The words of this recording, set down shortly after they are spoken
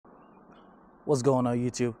What's going on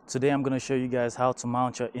YouTube? Today I'm going to show you guys how to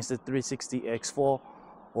mount your Insta360 X4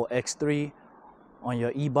 or X3 on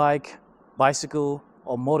your e-bike, bicycle,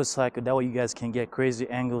 or motorcycle. That way you guys can get crazy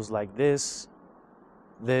angles like this,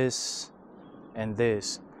 and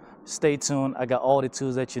this. Stay tuned. I got all the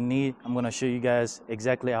tools that you need. I'm going to show you guys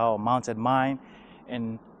exactly how I mounted mine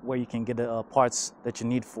and where you can get the parts that you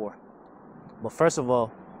need for. But first of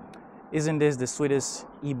all, isn't this the sweetest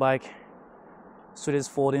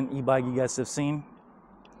folding e-bike you guys have seen?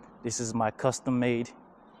 This is my custom made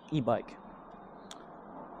e-bike.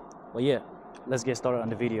 But yeah, let's get started on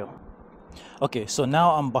the video. Okay, so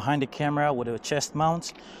now I'm behind the camera with a chest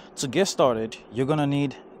mount. To get started, you're gonna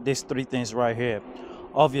need these three things right here.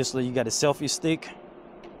 Obviously, you got a selfie stick,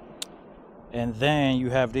 and then you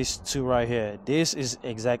have these two right here. This is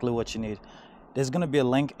exactly what you need. There's gonna be a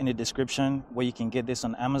link in the description where you can get this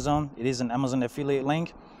on Amazon. It is an Amazon affiliate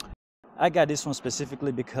link. I got this one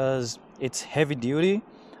specifically because it's heavy duty.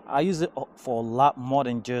 I use it for a lot more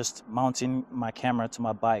than just mounting my camera to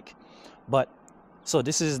my bike. But so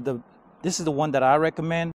this is the one that I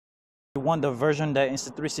recommend. If you want the version that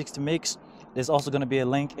Insta360 makes, there's also going to be a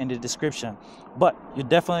link in the description. But you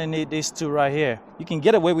definitely need these two right here. You can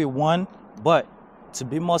get away with one, but to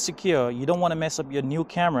be more secure, you don't want to mess up your new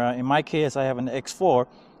camera. In my case, I have an X4.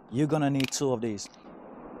 You're going to need two of these.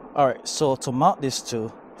 All right, so to mount these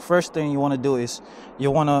two, first thing you want to do is you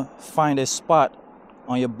want to find a spot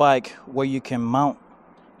on your bike where you can mount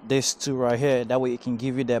these two right here. That way it can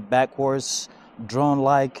give you that backwards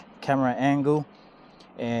drone-like camera angle.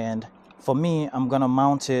 And for me, I'm gonna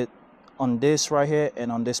mount it on this right here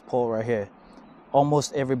and on this pole right here.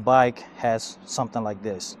 Almost every bike has something like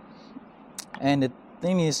this. And the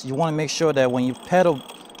thing is, you want to make sure that when you pedal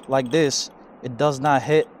like this, it does not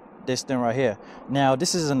hit this thing right here. Now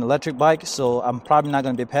this is an electric bike, so I'm probably not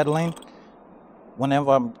going to be pedaling.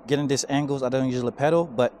 Whenever I'm getting these angles, I don't usually pedal,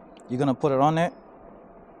 but you're going to put it on there.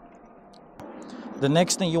 The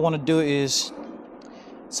next thing you want to do is,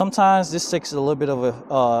 sometimes this takes a little bit of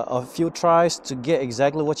a few tries to get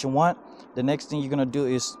exactly what you want. The next thing you're going to do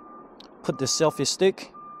is put the selfie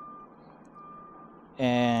stick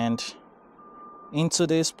and into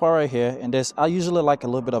this part right here, and I usually like a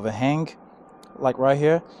little bit of a hang, like right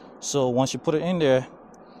here. So once you put it in there,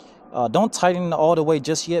 don't tighten it all the way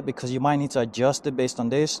just yet, because you might need to adjust it based on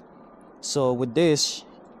this. So with this,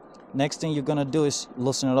 next thing you're gonna do is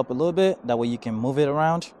loosen it up a little bit. That way you can move it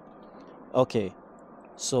around. Okay,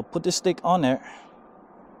 so put the stick on there,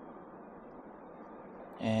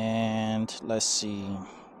 and let's see.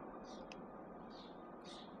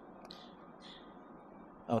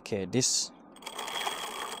 Okay, this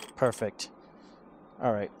perfect.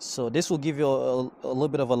 All right, so this will give you a little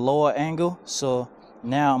bit of a lower angle. So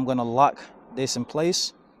now I'm gonna lock this in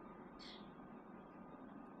place.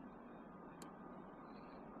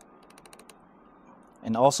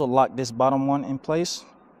 And also lock this bottom one in place.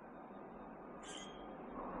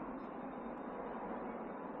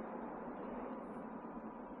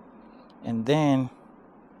 And then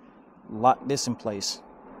lock this in place.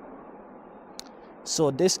 So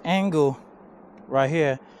this angle right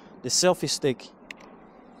here, the selfie stick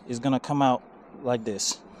is gonna come out like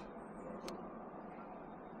this.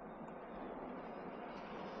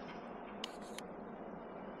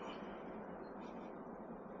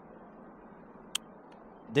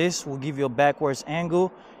 This will give you a backwards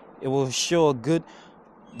angle. It will show a good,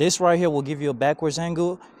 this right here will give you a backwards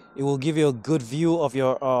angle. It will give you a good view of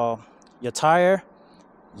your tire,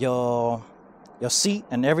 your seat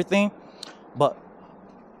and everything. But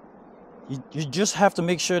you just have to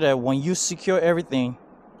make sure that when you secure everything,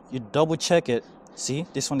 you double check it. See,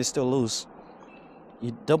 this one is still loose.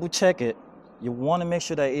 You double check it. You want to make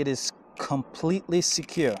sure that it is completely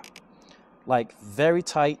secure, like very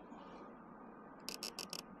tight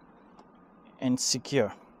and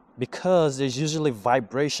secure, because there's usually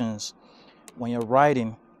vibrations when you're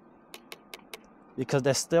riding, because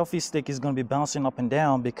that selfie stick is going to be bouncing up and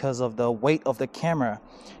down because of the weight of the camera,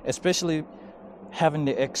 especially having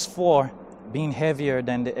the X4 being heavier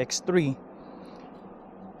than the X3.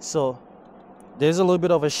 So there's a little bit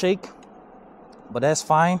of a shake, but that's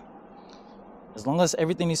fine as long as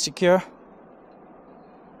everything is secure.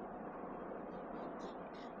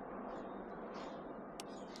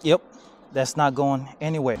 Yep, that's not going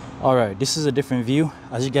anywhere. All right, this is a different view.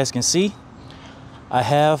 As you guys can see, I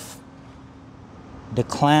have the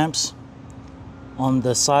clamps on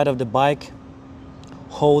the side of the bike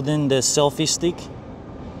holding the selfie stick.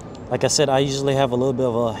 Like I said, I usually have a little bit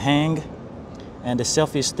of a hang, and the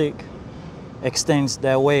selfie stick extends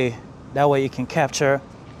that way. That way it can capture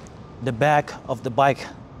the back of the bike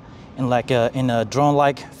in a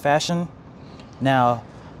drone-like fashion. Now,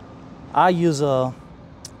 I use a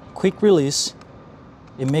quick release.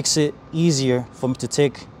 It makes it easier for me to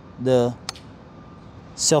take the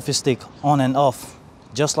selfie stick on and off.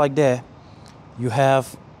 Just like that, you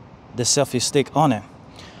have the selfie stick on it.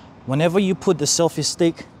 Whenever you put the selfie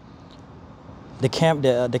stick, the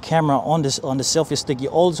camera on the selfie stick, you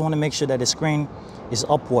always want to make sure that the screen is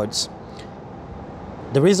upwards.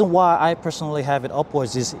 The reason why I personally have it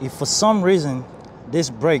upwards is if for some reason this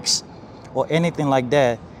breaks or anything like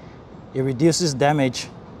that, it reduces damage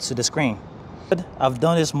to the screen. I've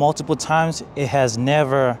done this multiple times. It has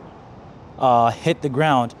never hit the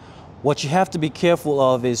ground. What you have to be careful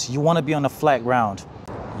of is you want to be on a flat ground.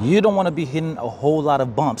 You don't want to be hitting a whole lot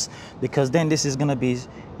of bumps, because then this is going to be,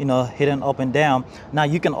 you know, hitting up and down. Now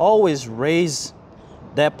you can always raise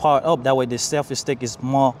that part up, that way the selfie stick is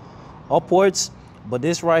more upwards, but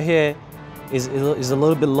this right here is a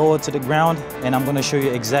little bit lower to the ground, and I'm going to show you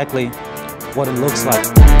exactly what it looks like.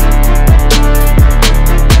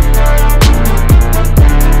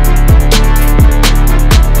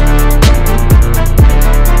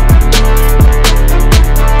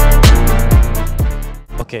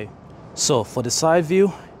 Okay, so for the side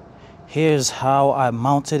view, here's how I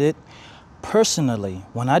mounted it. Personally,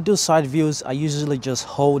 when I do side views, I usually just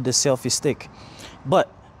hold the selfie stick. But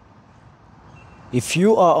if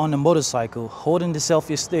you are on a motorcycle, holding the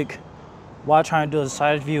selfie stick while trying to do a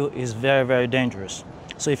side view is very, very dangerous.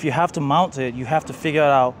 So if you have to mount it, you have to figure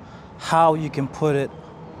out how you can put it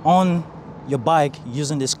on your bike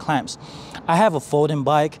using these clamps. I have a folding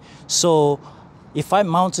bike, so if I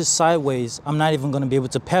mount it sideways, I'm not even going to be able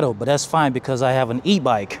to pedal, but that's fine because I have an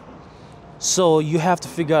e-bike. So you have to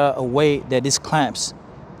figure out a way that these clamps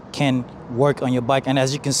can work on your bike. And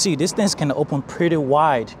as you can see, this thing can open pretty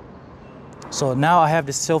wide. So now I have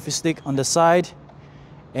the selfie stick on the side,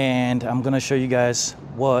 and I'm going to show you guys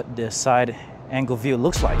what the side angle view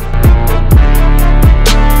looks like.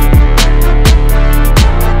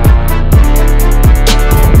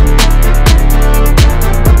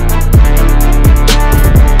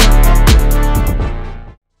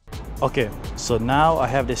 Okay, so now I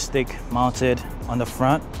have this stick mounted on the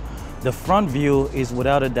front. The front view is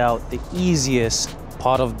without a doubt the easiest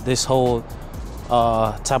part of this whole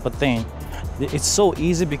type of thing. It's so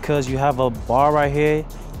easy because you have a bar right here.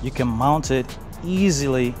 You can mount it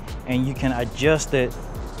easily and you can adjust it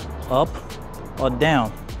up or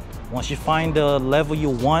down. Once you find the level you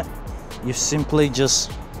want, you simply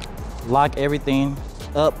just lock everything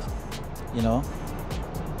up, you know,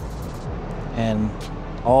 and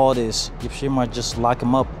all this, you pretty much just lock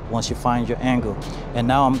them up once you find your angle. And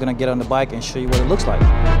now I'm gonna get on the bike and show you what it looks like.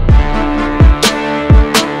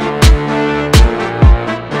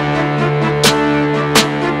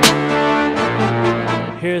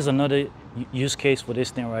 Here's another use case for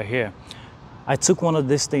this thing right here. I took one of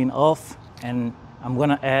this thing off and I'm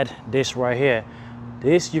gonna add this right here.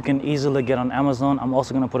 This you can easily get on Amazon. I'm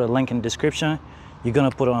also gonna put a link in the description. You're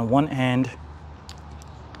gonna put it on one end,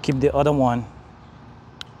 keep the other one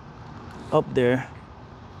up there,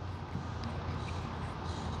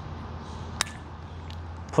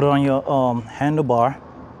 put it on your handlebar,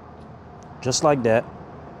 just like that.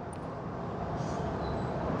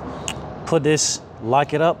 Put this,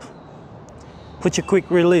 lock it up, put your quick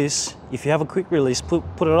release. If you have a quick release, put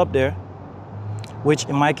it up there, which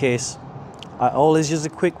in my case, I always use a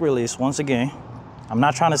quick release. Once again, I'm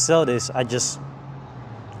not trying to sell this, I just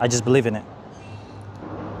believe in it.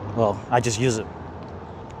 Well, I just use it.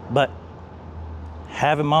 But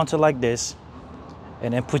have it mounted like this,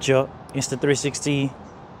 and then put your Insta360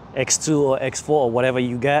 X2 or X4 or whatever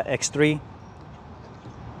you got, X3.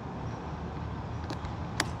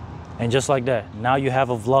 And just like that, now you have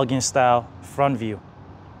a vlogging style front view.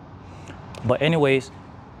 But anyways,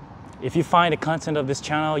 if you find the content of this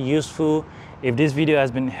channel useful, if this video has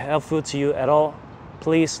been helpful to you at all,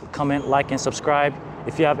 please comment, like, and subscribe.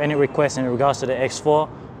 If you have any requests in regards to the X4,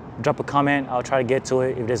 drop a comment. I'll try to get to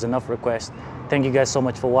it if there's enough requests. Thank you guys so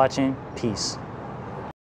much for watching. Peace.